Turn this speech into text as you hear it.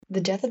The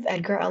death of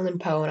Edgar Allan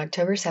Poe on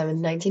October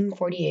 7,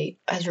 1948,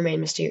 has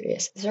remained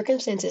mysterious. The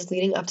circumstances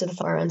leading up to the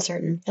fire are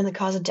uncertain, and the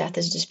cause of death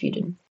is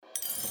disputed.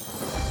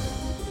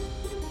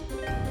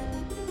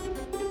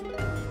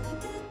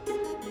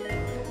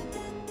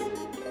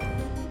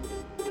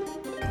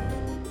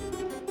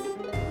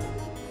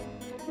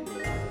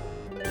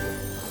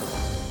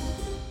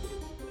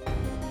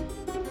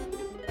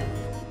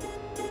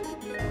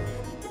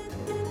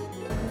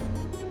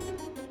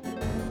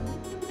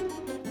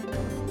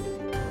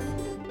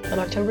 On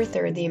October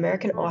 3rd, the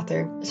American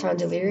author was found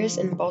delirious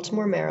in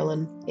Baltimore,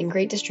 Maryland, in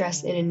great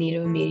distress and in need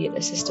of immediate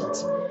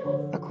assistance.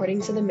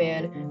 According to the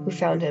man who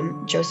found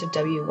him, Joseph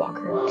W.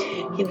 Walker,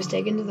 he was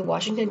taken to the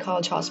Washington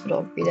College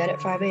Hospital, dead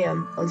at 5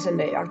 a.m. on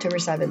Sunday, October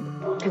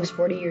 7th. He was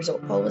 40 years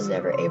old. Poe was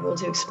never able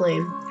to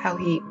explain how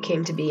he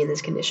came to be in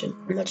this condition.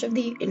 Much of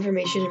the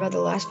information about the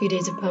last few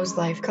days of Poe's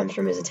life comes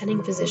from his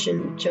attending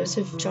physician,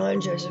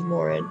 John Joseph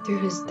Moran,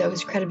 though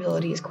his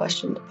credibility is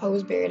questioned. Poe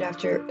was buried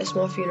after a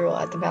small funeral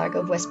at the back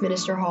of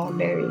Westminster Hall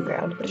burying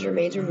ground, but his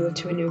remains were moved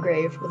to a new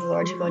grave with a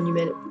larger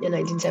monument in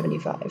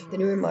 1975. The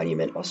newer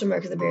monument also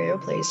marks the burial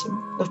place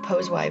of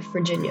Poe's wife,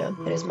 Virginia,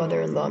 and his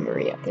mother-in-law,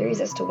 Maria.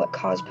 Theories as to what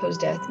caused Poe's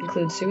death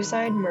include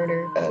suicide,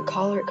 murder,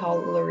 cholera,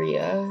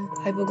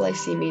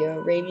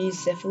 hypoglycemia, rabies,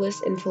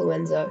 syphilis,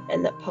 influenza,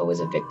 and that Poe was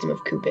a victim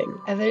of cooping.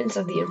 Evidence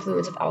of the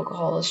influence of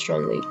alcohol is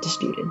strongly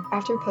disputed.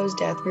 After Poe's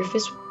death,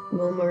 Rufus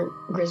Wilmer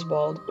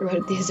Griswold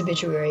wrote his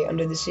obituary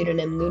under the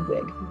pseudonym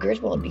Ludwig.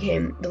 Griswold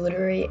became the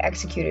literary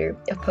executor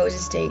of Poe's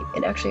estate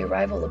and actually a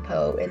rival of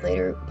Poe, and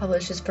later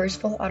published his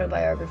first full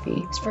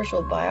biography,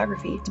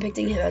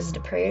 depicting him as a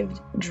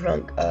depraved,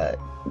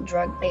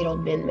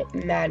 drug-addled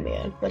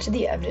madman. Much of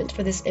the evidence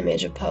for this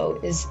image of Poe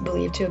is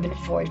believed to have been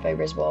forged by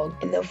Griswold,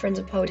 and though friends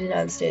of Poe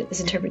denounced it, this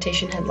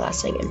interpretation had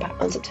lasting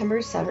impact. On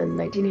September 7,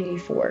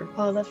 1984,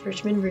 Poe left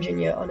Richmond,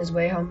 Virginia on his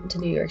way home to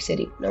New York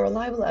City. No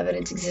reliable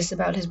evidence exists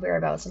about his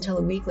whereabouts until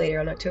a week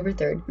later on October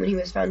 3rd, when he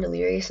was found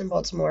delirious in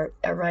Baltimore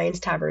at Ryan's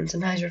Tavern,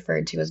 sometimes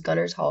referred to as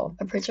Gunner's Hall.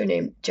 A printer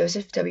named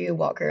Joseph W.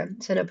 Walker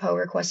sent a Poe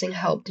requesting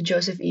help to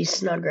Joseph E.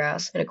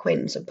 Snodgrass, an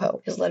acquaintance of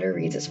Poe. His letter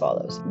reads as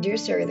follows: "Dear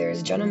sir, there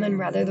is a gentleman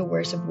rather the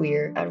worse of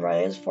Weir at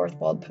Ryan's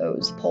Forthwold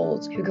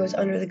Polls, who goes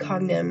under the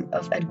cognomen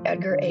of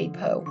Edgar A.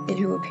 Poe, and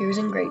who appears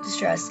in great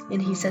distress,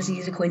 and he says he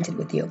is acquainted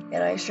with you,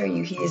 and I assure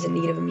you he is in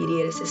need of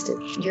immediate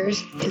assistance.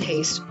 Yours in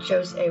haste,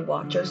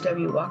 Joseph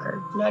W.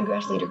 Walker."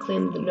 Snodgrass later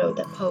claimed the note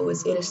that Poe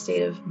was in a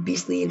state of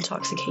beastly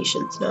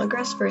intoxication.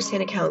 Snodgrass'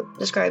 first-hand account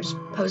describes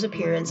Poe's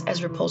appearance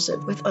as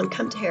repulsive, with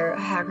unkempt hair,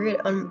 a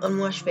haggard,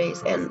 unwashed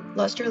face, and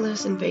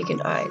lusterless and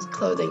vacant eyes.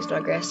 Clothing,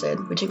 Snodgrass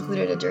said, which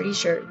included a dirty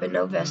shirt but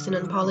no vest and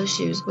unpolished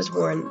shoes, was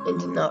worn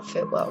and did not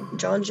fit well.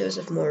 John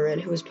Joseph Moran,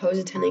 who was Poe's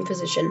attending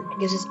physician,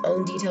 gives his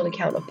own detailed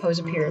account of Poe's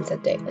appearance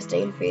that day. A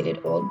stained, faded,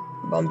 old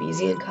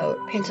Bombesian coat,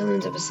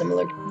 pantaloons of a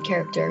similar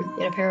character,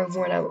 and a pair of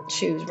worn-out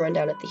shoes run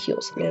down at the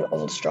heels, and an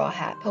old straw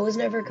hat. Poe was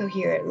never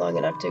coherent long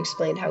enough to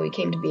explain how he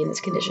came to be in this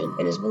condition,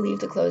 and is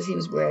believed the clothes he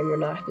was wearing were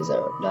not his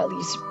own, not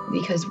least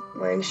because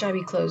wearing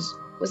shabby clothes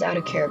was out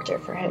of character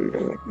for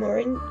him.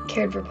 Moran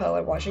cared for Poe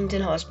at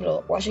Washington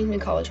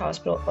College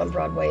Hospital on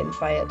Broadway and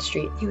Fayette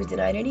Street. He was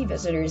denied any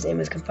visitors and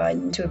was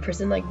confined into a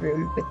prison-like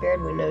room with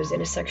barred windows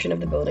in a section of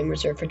the building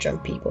reserved for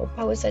drunk people.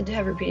 Poe was said to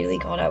have repeatedly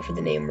called out for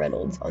the name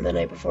Reynolds on the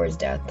night before his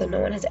death, though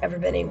no one has ever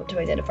been able to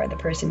identify the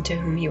person to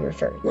whom he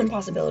referred. One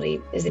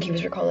possibility is that he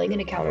was recalling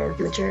an encounter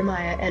with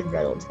Jeremiah N.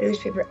 Reynolds, a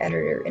newspaper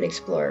editor and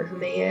explorer who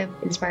may have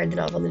inspired the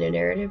novel The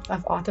Narrative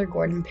of author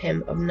Gordon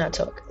Pym of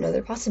Nattuck.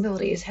 Another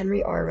possibility is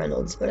Henry R.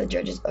 Reynolds, one of the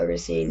judges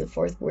overseeing the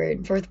Fourth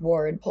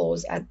Ward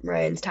polls at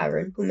Ryan's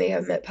Tavern, who may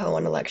have met Poe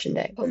on Election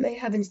Day. Poe may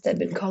have instead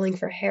been calling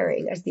for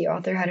Herring, as the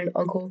author had an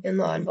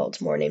uncle-in-law in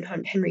Baltimore named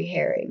Henry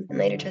Herring. In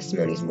later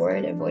testimonies,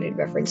 Moran avoided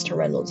reference to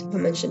Reynolds, who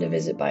mentioned a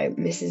visit by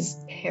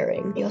Mrs.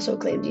 Herring. He also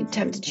claimed he'd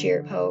attempted to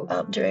cheer Poe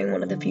up during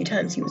one of the few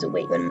times he was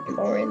awake. When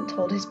Moran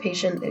told his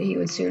patient that he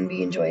would soon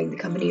be enjoying the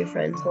company of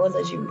friends, Poe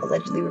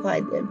allegedly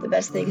replied that the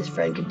best thing his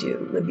friend could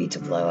do would be to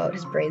blow out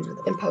his brains with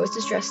it. In Poe's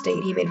distressed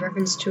state, he made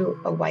reference to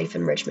a wife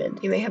in Richmond.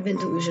 He may have been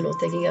delusional,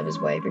 thinking of his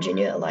wife,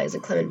 Virginia Eliza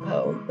Clement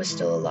Poe, was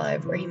still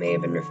alive, or he may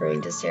have been referring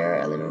to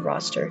Sarah Ellen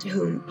Roster, to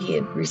whom he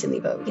had recently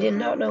voted. He did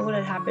not know what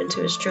had happened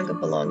to his trunk of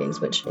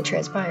belongings, which, it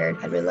transpired,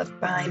 had been left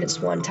behind at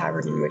Swan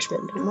Tavern in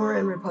Richmond.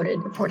 Moran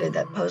reported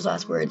that Poe's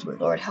last words were,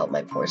 "Lord help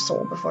my poor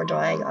soul," before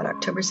dying on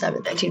October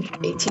 7,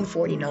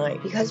 1849.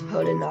 Because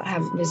Poe did not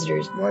have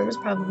visitors, Moran was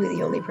probably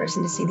the only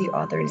person to see the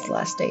author in his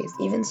last days.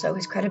 Even so,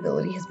 his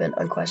credibility has been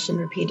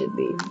unquestioned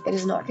repeatedly. It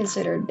is not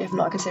considered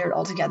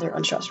altogether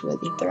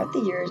untrustworthy. Throughout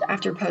the years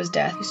after Poe's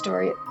death, his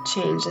story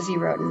changed as he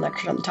wrote and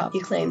lectured on the topic.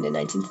 He claimed in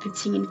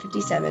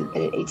 1957 and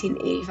in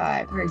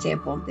 1885, for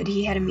example, that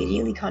he had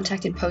immediately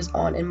contacted Poe's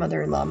aunt and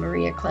mother-in-law,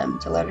 Maria Clem,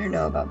 to let her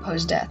know about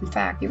Poe's death. In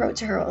fact, he wrote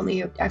to her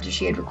only after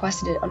she had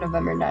requested it on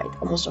November 9th,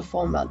 almost a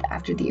full month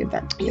after the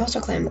event. He also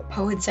claimed that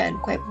Poe had said,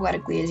 quite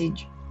poetically as he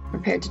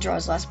prepared to draw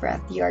his last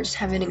breath, "The arched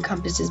heaven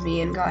encompasses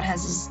me, and God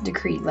has his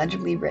decree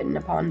legibly written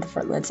upon the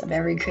frontlets of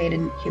every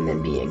created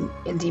human being,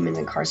 and demons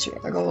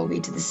incarcerate. Their goal will be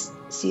to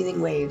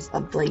seething waves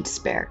of blank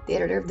despair. The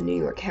editor of the New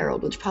York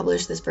Herald, which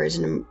published this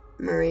version of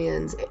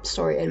Marianne's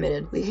story,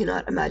 admitted, "We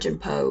cannot imagine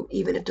Poe,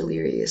 even if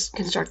delirious,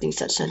 constructing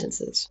such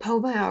sentences."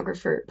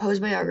 Poe's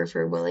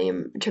biographer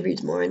William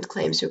attributes Morin's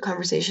claims to a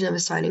conversation of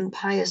assigning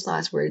pious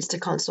last words to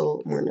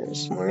console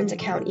mourners. Morin's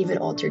account even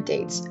altered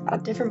dates.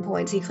 At different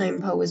points, he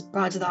claimed Poe was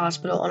brought to the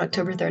hospital on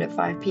October 3rd at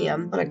 5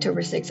 p.m., on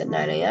October 6th at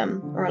 9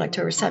 a.m., or on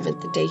October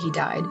 7th, the day he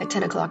died, at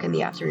 10 o'clock in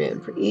the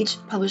afternoon. For each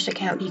published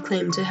account, he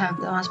claimed to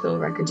have the hospital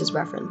records as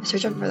reference. A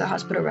search for the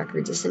hospital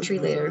records a century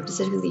later,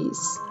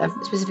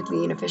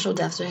 specifically an official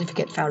death certificate,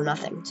 found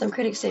nothing. Some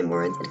critics say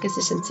Morin's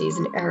inconsistencies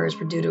and errors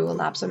were due to a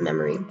lapse of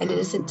memory, an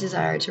innocent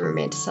desire to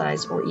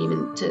romanticize, or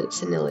even to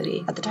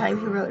senility. At the time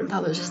he wrote and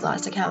published his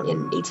last account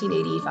in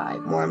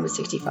 1885, Morin was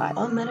 65.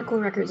 All medical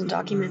records and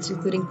documents,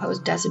 including Poe's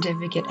death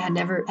certificate, had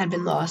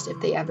been lost if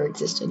they ever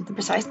existed. The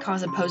precise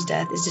cause of Poe's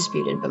death is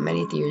disputed, but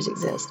many theories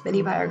exist.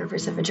 Many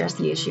biographers have addressed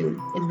the issue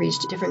and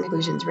reached different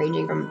conclusions,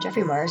 ranging from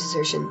Geoffrey Meyer's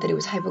assertion that it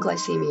was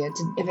hypoglycemia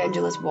to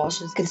Evangelist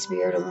Walsh's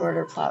conspiratorial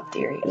murder plot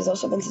theory. It has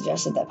also been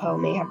suggested that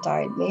Poe's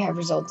death may have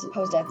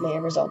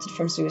resulted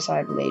from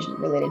suicide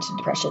related to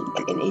depression.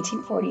 In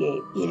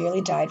 1848, he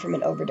nearly died from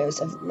an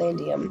overdose of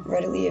Landium,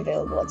 readily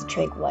available as a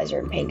tranquilizer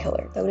and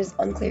painkiller. Though it is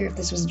unclear if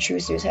this was a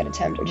true suicide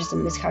attempt or just a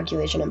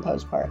miscalculation on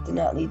Poe's part, did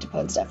not lead to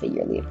Poe's death a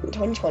year later. In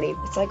 2020, a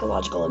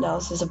psychological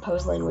analysis of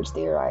Poe's language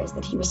theorized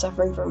that he was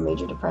suffering from a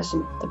major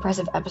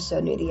depressive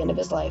episode near the end of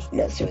his life, and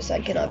that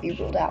suicide cannot be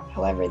ruled out.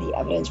 However, the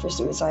evidence for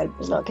suicide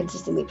was not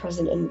consistently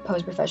present in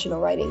Poe's professional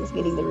writings,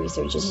 leading the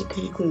researchers to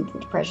conclude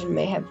that depression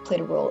may have played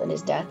a role in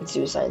his death, but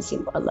suicide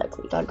seemed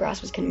unlikely.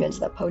 Snodgrass was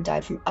convinced that Poe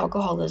died from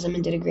alcoholism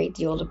and did a great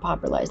deal to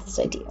popularize this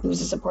idea. He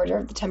was a supporter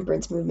of the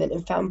temperance movement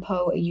and found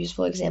Poe a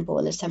useful example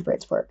in his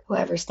temperance work.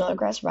 However,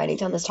 Snodgrass'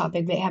 writings on this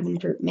topic may have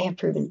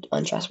proven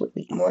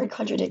untrustworthy. Morin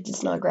contradicted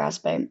Snodgrass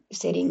by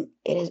stating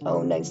in his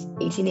own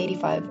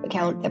 1885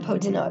 account that Poe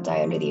did not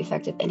die under the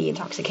effect of any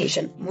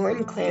intoxication.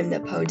 Morin claimed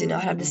that Poe did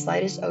not have the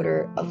slightest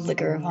odor of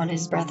liquor upon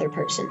his breath or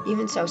person.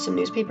 Even so, some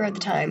newspaper at the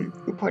time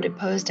reported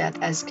Poe's death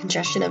as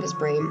congestion of his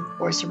brain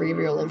or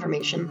cerebral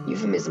inflammation,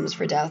 euphemisms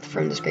for death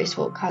from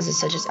disgraceful causes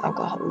such as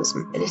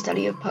alcoholism. In a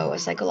study of Poe, a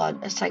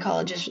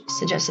psychologist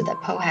suggested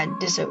that Poe had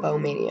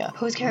dysomania.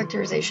 Poe's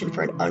characterization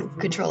for an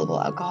uncontrollable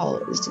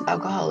alcoholic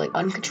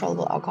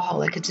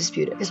is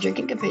disputed. His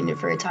drinking companion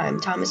for a time,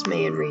 Thomas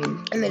Mahan Reed,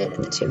 admitted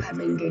that the two had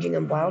been engaging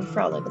in wild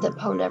frolic, but that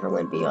Poe never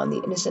went beyond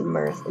the innocent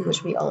mirth in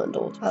which we all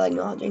indulged. While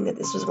acknowledging that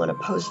this was one of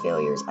Poe's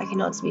failures, I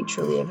cannot speak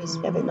truly of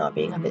it not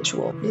being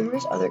habitual.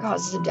 Numerous other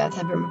causes of death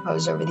have been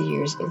proposed over the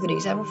years, including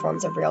several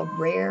forms of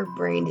rare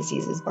brain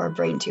diseases or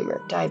brain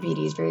tumor,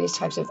 diabetes, various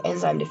types of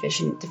enzyme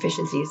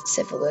deficiencies,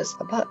 syphilis,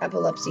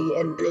 epilepsy,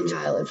 and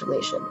meningeal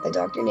inflammation. A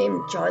doctor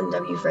named John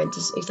W.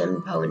 Francis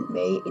examined Poe in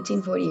May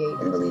 1848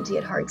 and believed he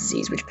had heart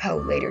disease, which Poe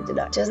later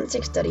denied. A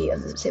 2006 study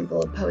of the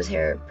sample of Poe's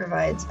hair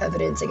provides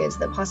evidence against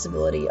the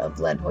possibility of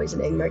lead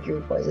poisoning,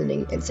 mercury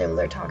poisoning, and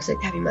similar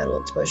toxic heavy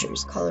metal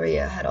exposures.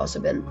 Cholera had also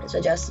been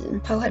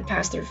suggested. Poe had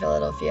passed through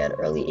Philadelphia in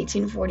early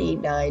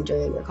 1849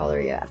 during a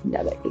cholera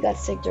epidemic. He got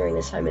sick during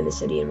his time in the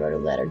city and wrote a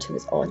letter to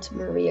his aunt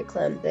Maria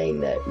Clem saying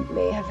that he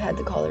may have had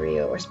the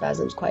cholera or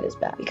spasms quite as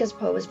bad. Because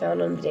Poe was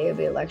found on the day of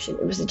the election,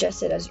 it was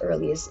suggested as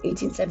early as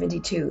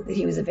 1872 that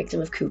he was a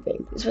victim of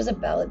cooping. This was a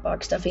ballot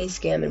box stuffing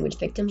scam in which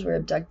victims were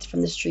abducted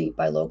from the street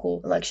by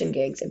local election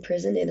gangs,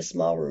 imprisoned in a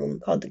small room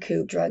called the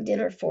coop, drugged in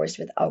or forced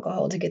with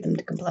alcohol to get them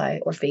to comply,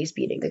 or face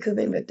beating. The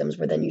cooping victims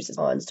were then used as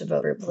pawns to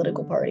vote for a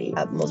political party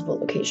at multiple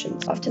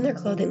locations. Often their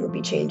clothing would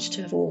be changed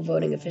to fool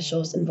voting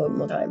officials and vote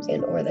multiple times,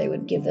 or they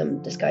would give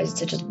them disguises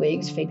such as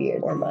wigs, fake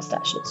beard, or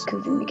mustaches.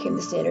 Cooping became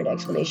the standard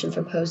explanation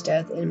for Poe's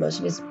death in most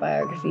of his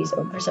biographies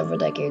over several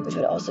decades, which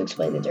would also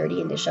explain the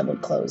dirty and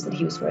disheveled clothes that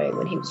he was wearing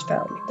when he was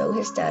found. Though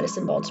his status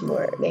in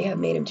Baltimore may have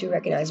made him too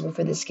recognizable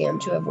for this scam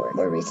to have worked,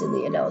 more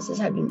recently analysis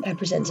had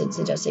presented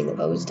suggesting that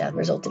Poe's death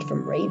resulted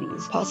from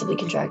rabies, possibly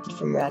contracted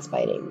from rat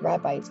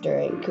bites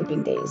during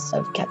cooping days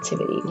of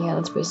captivity. Yeah,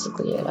 that's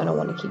basically it. I don't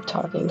want to keep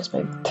talking because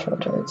my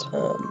throat hurts.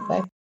 Bye.